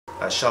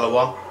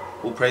Shalom.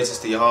 All praises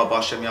to Yahweh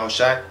Hashem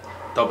Yahushai.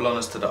 Double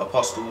honors to the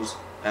apostles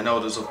and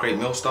elders of Great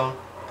Millstone,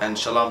 and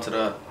shalom to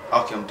the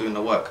Akim doing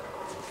the work.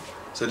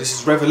 So this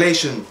is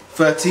Revelation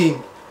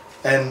 13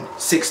 and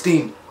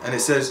 16, and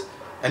it says,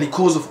 "And he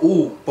causeth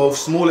all, both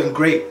small and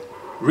great,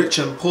 rich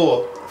and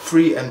poor,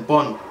 free and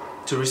bond,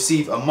 to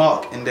receive a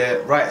mark in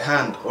their right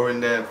hand or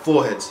in their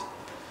foreheads."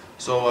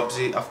 So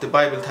after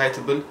Bible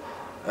title,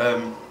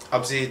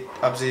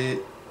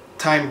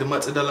 time the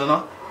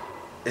matadalana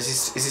is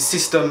a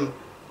system.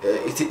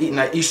 It's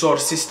a Esau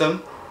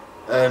system.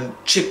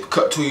 Chip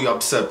cut to you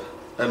absub.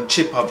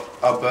 Chip ab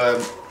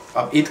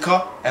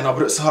idka and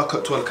abritsaha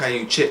cut to al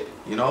kayu chip.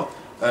 You know,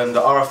 the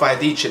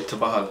RFID chip to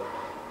bahal.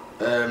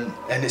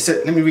 And it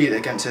said, let me read it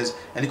again. It says,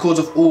 "And he calls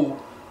of all,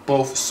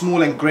 both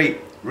small and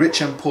great,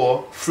 rich and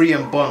poor, free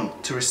and bond,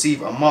 to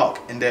receive a mark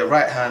in their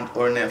right hand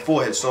or in their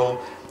forehead." So,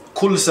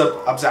 kul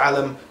sab abza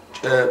alam,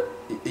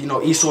 you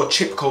know, Esau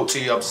chip code to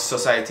you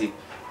society.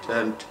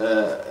 The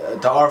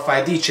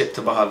RFID chip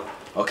to bahal.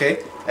 Okay,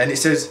 and it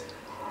says,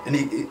 and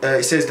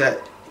it says that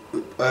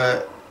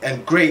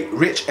and great,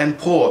 rich and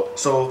poor.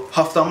 So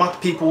haftamat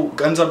people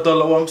ganzab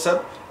dollar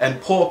sab, and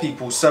poor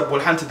people sab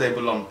will hanta they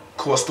belong.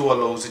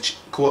 Kuwastuayam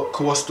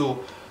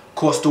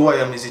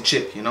is a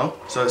chip, you know.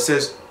 So it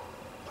says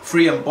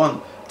free and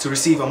bond, to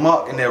receive a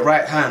mark in their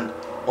right hand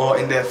or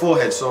in their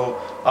forehead. So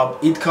ab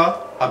idka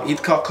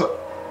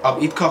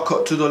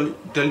cut to the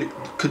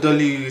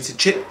kudali is a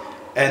chip,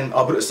 and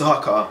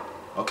abrutsahaka.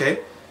 Okay.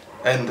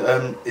 And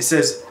it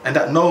says, "And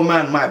that no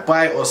man might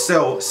buy or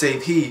sell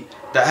save he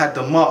that had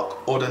the mark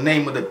or the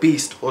name of the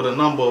beast or the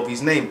number of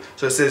his name."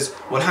 So it says,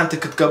 "Well, hanta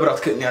kitgabrat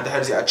kitni ad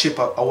harzi a chip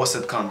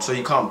awasad kan." So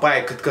you can't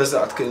buy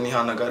kitgaza at kitni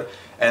ha nagar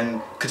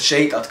and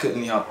kitshait at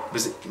kitni ha.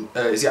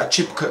 Is it a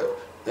chip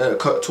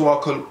cut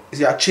to is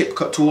it a chip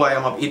cut to I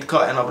am ab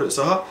idka and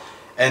abritsaha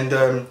and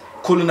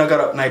kul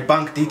nagar na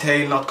bank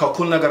detail not ka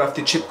kul nagar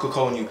after chip ko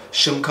konyu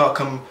shimka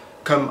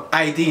come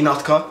ID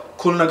not ka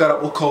kul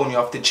nagar u konyu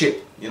after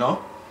chip, you know.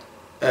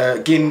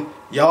 Gin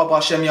Yahweh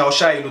Hashem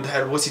Yahushai the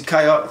her wasit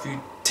kaya. If you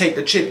take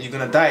the chip, you're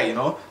gonna die, you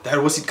know. The her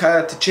wasit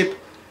kaya to chip.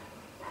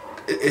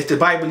 If the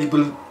Bible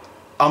will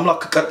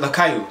amlak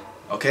lakayu.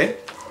 Okay.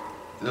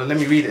 Let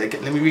me read it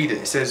again. Let me read it.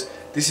 It says,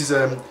 this is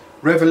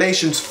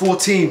Revelations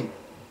 14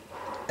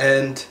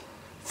 and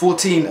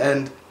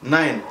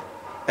 9.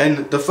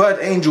 "And the third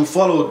angel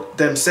followed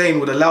them, saying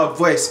with a loud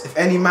voice, If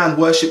any man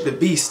worship the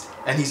beast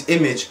and his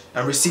image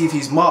and receive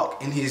his mark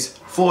in his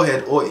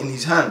forehead or in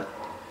his hand."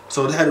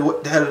 So the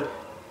had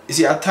is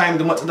it at time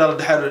the matadal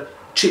the had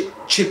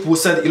chip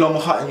was said ilo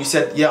mahat, and you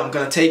said, "Yeah, I'm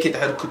gonna take it." The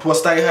had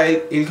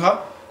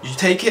you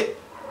take it.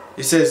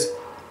 It says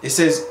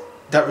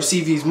that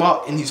receive his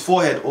mark in his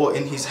forehead or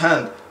in his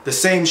hand, the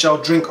same shall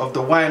drink of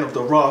the wine of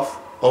the wrath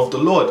of the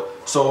Lord.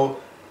 So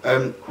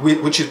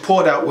which is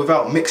poured out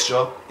without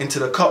mixture into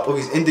the cup of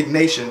his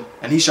indignation,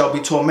 and he shall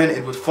be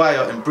tormented with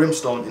fire and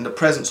brimstone in the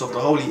presence of the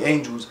holy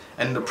angels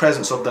and in the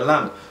presence of the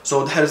Lamb.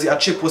 So the had a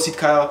chip was it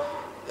kaya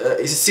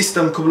is a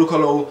system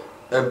kublukalo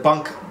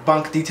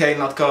bank detail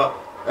natka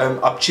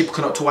ab chip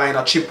cannot to wine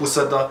a chip was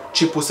the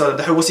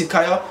was it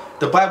kaya.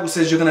 The Bible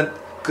says you're gonna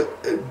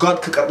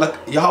God like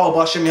Yahweh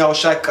Hashem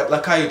Yahushai kat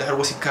lakayu the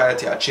was it kaya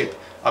ti a chip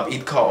ab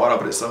idka or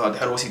abritsaha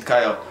the was it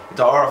kaya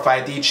the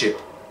RFID chip.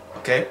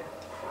 Okay.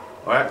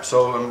 Alright,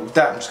 so with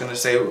that I'm just going to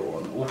say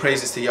all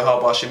praises to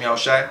Yahweh Hashem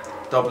Yahushai,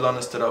 double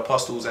honors to the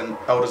apostles and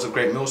elders of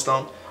Great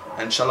Millstone,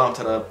 and shalom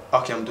to the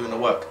Akim doing the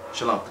work.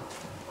 Shalom.